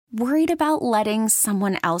Worried about letting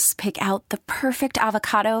someone else pick out the perfect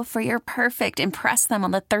avocado for your perfect impress them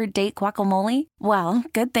on the third date guacamole? Well,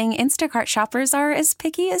 good thing Instacart shoppers are as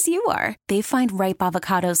picky as you are. They find ripe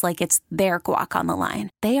avocados like it's their guac on the line.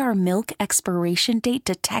 They are milk expiration date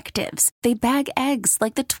detectives. They bag eggs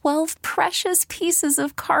like the 12 precious pieces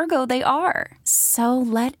of cargo they are. So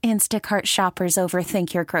let Instacart shoppers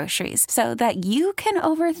overthink your groceries so that you can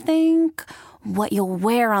overthink what you'll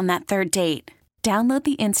wear on that third date. Download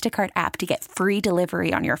the Instacart app to get free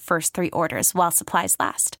delivery on your first 3 orders while supplies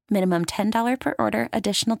last. Minimum $10 per order.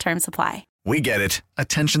 Additional terms apply. We get it.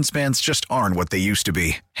 Attention spans just aren't what they used to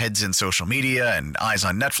be. Heads in social media and eyes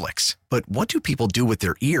on Netflix. But what do people do with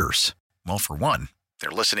their ears? Well, for one, they're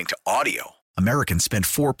listening to audio. Americans spend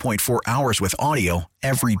 4.4 hours with audio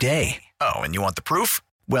every day. Oh, and you want the proof?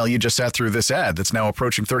 Well, you just sat through this ad that's now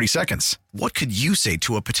approaching 30 seconds. What could you say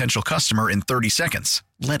to a potential customer in 30 seconds?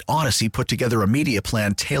 Let Odyssey put together a media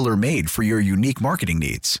plan tailor-made for your unique marketing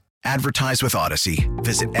needs. Advertise with Odyssey.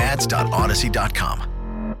 Visit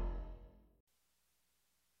ads.odyssey.com.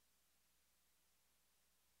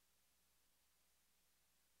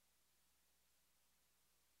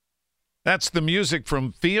 That's the music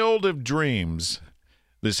from Field of Dreams.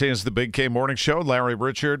 This is the Big K Morning Show. Larry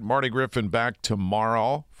Richard, Marty Griffin back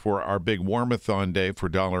tomorrow for our big warmathon day for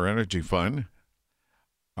Dollar Energy Fund.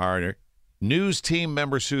 Our news team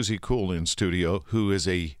member, Suzie Cool, in studio, who is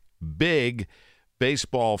a big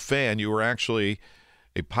baseball fan. You were actually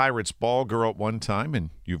a Pirates ball girl at one time,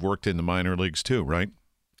 and you've worked in the minor leagues too, right?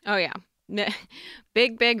 Oh, yeah.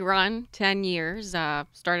 Big run, 10 years.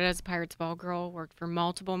 Started as a Pirates ball girl, worked for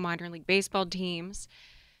multiple minor league baseball teams.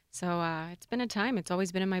 So it's been a time. It's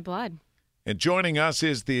always been in my blood. And joining us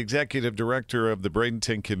is the executive director of the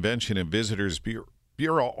Bradenton Convention and Visitors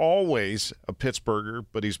Bureau, always a Pittsburgher,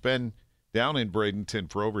 but he's been down in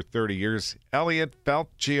Bradenton for over 30 years, Elliot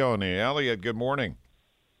Falcione. Elliot, good morning.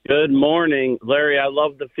 Good morning. Larry, I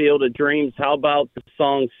love the Field of Dreams. How about the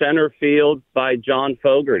song Center Field by John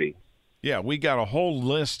Fogerty? Yeah, we got a whole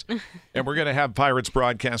list, and we're going to have Pirates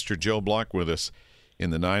broadcaster Joe Block with us in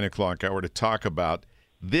the 9 o'clock hour to talk about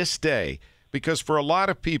this day, because for a lot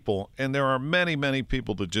of people, and there are many, many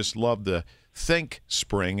people that just love the Think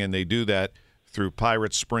Spring, and they do that through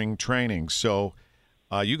Pirate Spring Training. So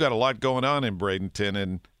you got a lot going on in Bradenton,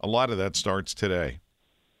 and a lot of that starts today.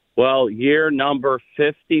 Well, year number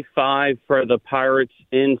 55 for the Pirates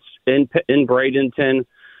in Bradenton.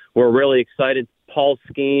 We're really excited. Paul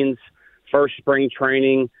Skeen's first spring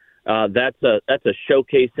training. That's a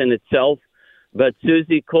showcase in itself. But,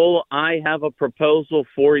 Suzie Cole, I have a proposal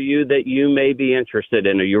for you that you may be interested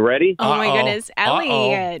in. Are you ready? Oh, my goodness.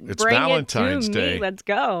 Elliot, it's bring Valentine's it to Day. me. Let's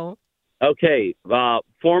go. Okay.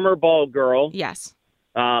 Former ball girl. Yes.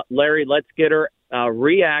 Larry, let's get her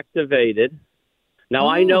reactivated. Now,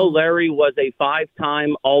 I know Larry was a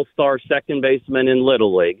 5-time All-Star second baseman in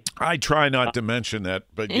Little League. I try not to mention that,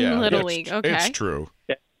 but in Little League, okay. It's true.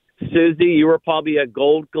 Suzie, you were probably a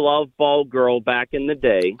Gold Glove ball girl back in the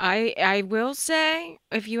day. I will say,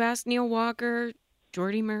 if you ask Neil Walker,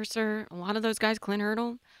 Jordy Mercer, a lot of those guys, Clint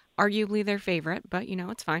Hurdle, arguably their favorite, but,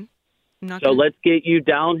 it's fine. Let's get you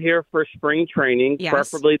down here for spring training, yes.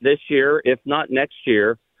 Preferably this year, if not next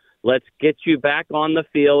year. Let's get you back on the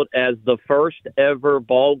field as the first ever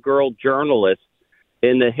ball girl journalist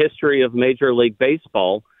in the history of Major League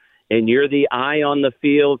Baseball. And you're the eye on the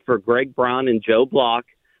field for Greg Brown and Joe Block.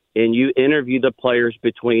 And you interview the players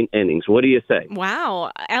between innings. What do you say?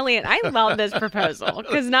 Wow. Elliot, I love this proposal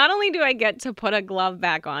because not only do I get to put a glove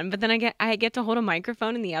back on, but then I get to hold a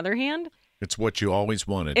microphone in the other hand. It's what you always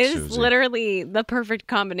wanted, It's Suzie. literally the perfect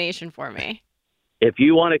combination for me. If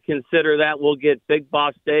you want to consider that, we'll get Big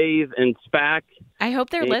Boss Dave and SPAC. I hope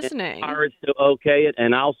they're listening. Pirates to okay it,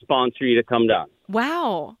 and I'll sponsor you to come down.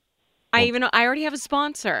 Wow. I already have a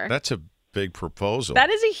sponsor. That's a big proposal. That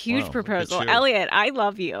is a huge proposal. Elliot, I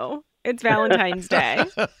love you. It's Valentine's Day.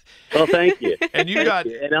 Well, thank you. And you got,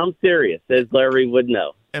 and I'm serious, as Larry would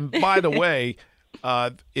know. And by the way,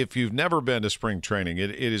 if you've never been to spring training,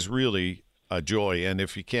 it is really a joy. And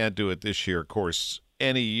if you can't do it this year, of course,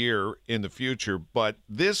 any year in the future. But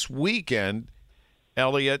this weekend,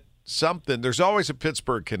 Elliot, there's always a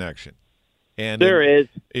Pittsburgh connection. And there is.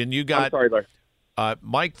 And you got I'm sorry, Larry.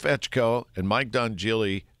 Mike Fetchko and Mike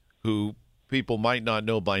Dongili, who people might not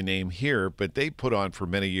know by name here, but they put on for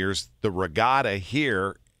many years the regatta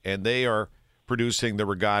here, and they are producing the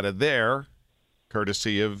regatta there,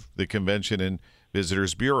 courtesy of the Convention and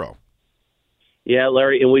Visitors Bureau. Yeah,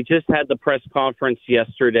 Larry, and we just had the press conference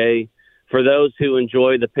yesterday for those who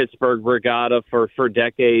enjoy the Pittsburgh Regatta for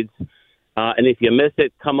decades. And if you miss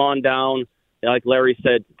it, come on down. like Larry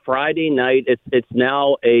said, Friday night, it's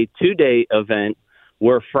now a 2-day event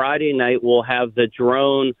where Friday night we'll have the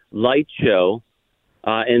drone light show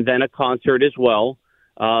and then a concert as well.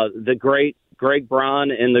 The great Greg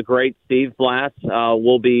Braun and the great Steve Blass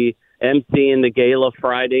will be emceeing the gala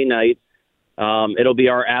Friday night. It'll be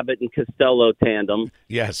our Abbott and Costello tandem.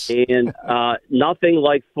 Yes. And nothing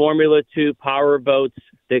like Formula 2 power boats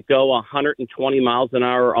that go 120 miles an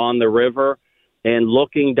hour on the river and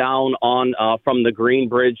looking down on from the Green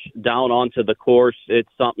Bridge down onto the course. It's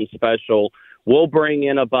something special. We'll bring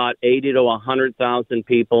in about 80 to 100,000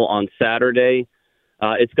 people on Saturday.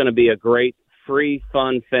 It's going to be a great, free,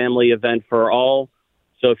 fun family event for all.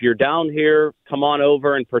 So if you're down here, come on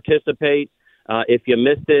over and participate. If you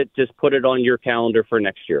missed it, just put it on your calendar for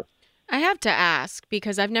next year. I have to ask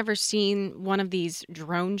because I've never seen one of these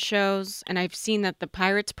drone shows, and I've seen that the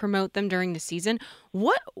Pirates promote them during the season.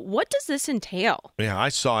 What does this entail? Yeah, I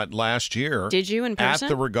saw it last year. Did you in person? At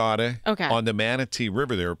the regatta Okay. on the Manatee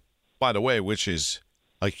River there, by the way, which is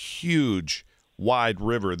a huge, wide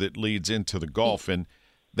river that leads into the Gulf. And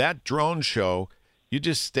that drone show, you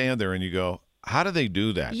just stand there and you go, how do they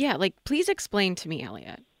do that? Yeah, please explain to me,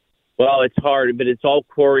 Elliot. Well, it's hard, but it's all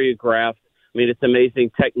choreographed. I mean, it's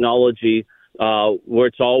amazing technology where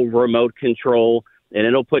it's all remote control, and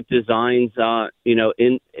it'll put designs,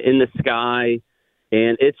 in the sky,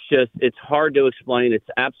 and it's hard to explain. It's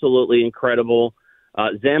absolutely incredible.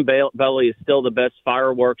 Zambelli is still the best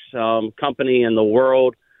fireworks company in the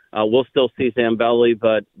world. We'll still see Zambelli,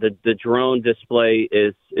 but the drone display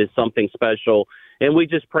is something special, and we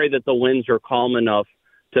just pray that the winds are calm enough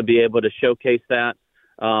to be able to showcase that.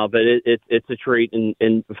 But it's a treat,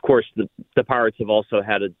 and of course, the Pirates have also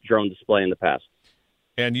had a drone display in the past.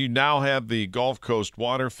 And you now have the Gulf Coast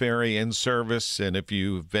Water Ferry in service, and if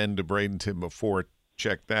you've been to Bradenton before,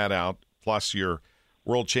 check that out. Plus, your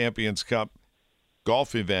World Champions Cup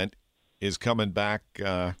golf event is coming back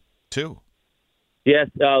too. Yes,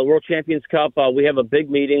 World Champions Cup. We have a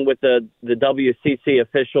big meeting with the WCC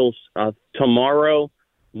officials tomorrow.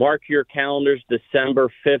 Mark your calendars,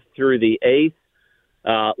 December 5th through the 8th.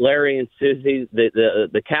 Larry and Suzie,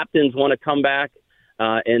 the captains want to come back,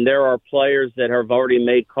 and there are players that have already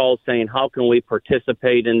made calls saying, how can we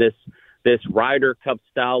participate in this Ryder Cup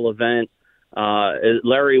style event?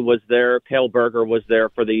 Larry was there. Cale Berger was there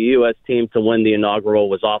for the U.S. team to win the inaugural.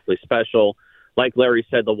 Was awfully special. Like Larry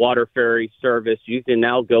said, the water ferry service, you can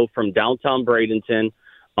now go from downtown Bradenton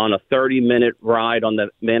on a 30-minute ride on the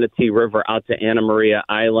Manatee River out to Anna Maria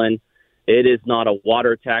Island. It is not a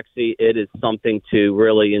water taxi. It is something to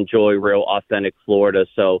really enjoy real authentic Florida.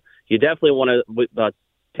 So you definitely want to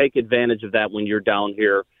take advantage of that when you're down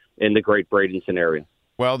here in the great Bradenton area.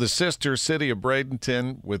 Well, the sister city of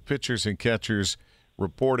Bradenton with pitchers and catchers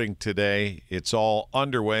reporting today. It's all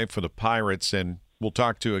underway for the Pirates, and we'll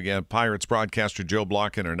talk to, again, Pirates broadcaster Joe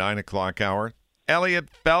Block in our 9 o'clock hour. Elliot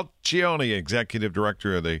Falcione, Executive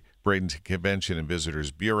Director of the Bradenton Convention and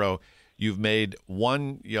Visitors Bureau. You've made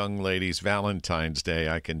one young lady's Valentine's Day,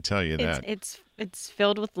 I can tell you that. It's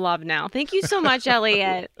filled with love now. Thank you so much,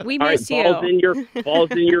 Elliot. We All miss right, you.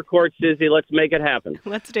 Ball's in your court, Suzie. Let's make it happen.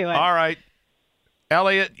 Let's do it. All right.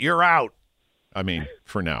 Elliot, you're out. I mean,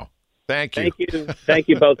 for now. Thank you. Thank you. Thank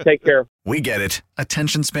you both. Take care. We get it.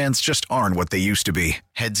 Attention spans just aren't what they used to be.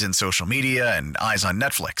 Heads in social media and eyes on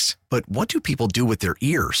Netflix. But what do people do with their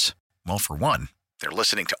ears? Well, for one, they're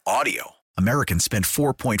listening to audio. Americans spend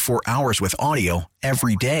 4.4 hours with audio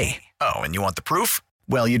every day. Oh, and you want the proof?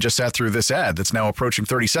 Well, you just sat through this ad that's now approaching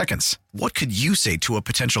 30 seconds. What could you say to a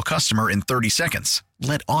potential customer in 30 seconds?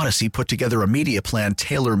 Let Odyssey put together a media plan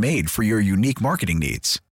tailor-made for your unique marketing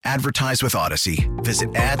needs. Advertise with Odyssey.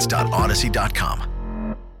 Visit ads.odyssey.com.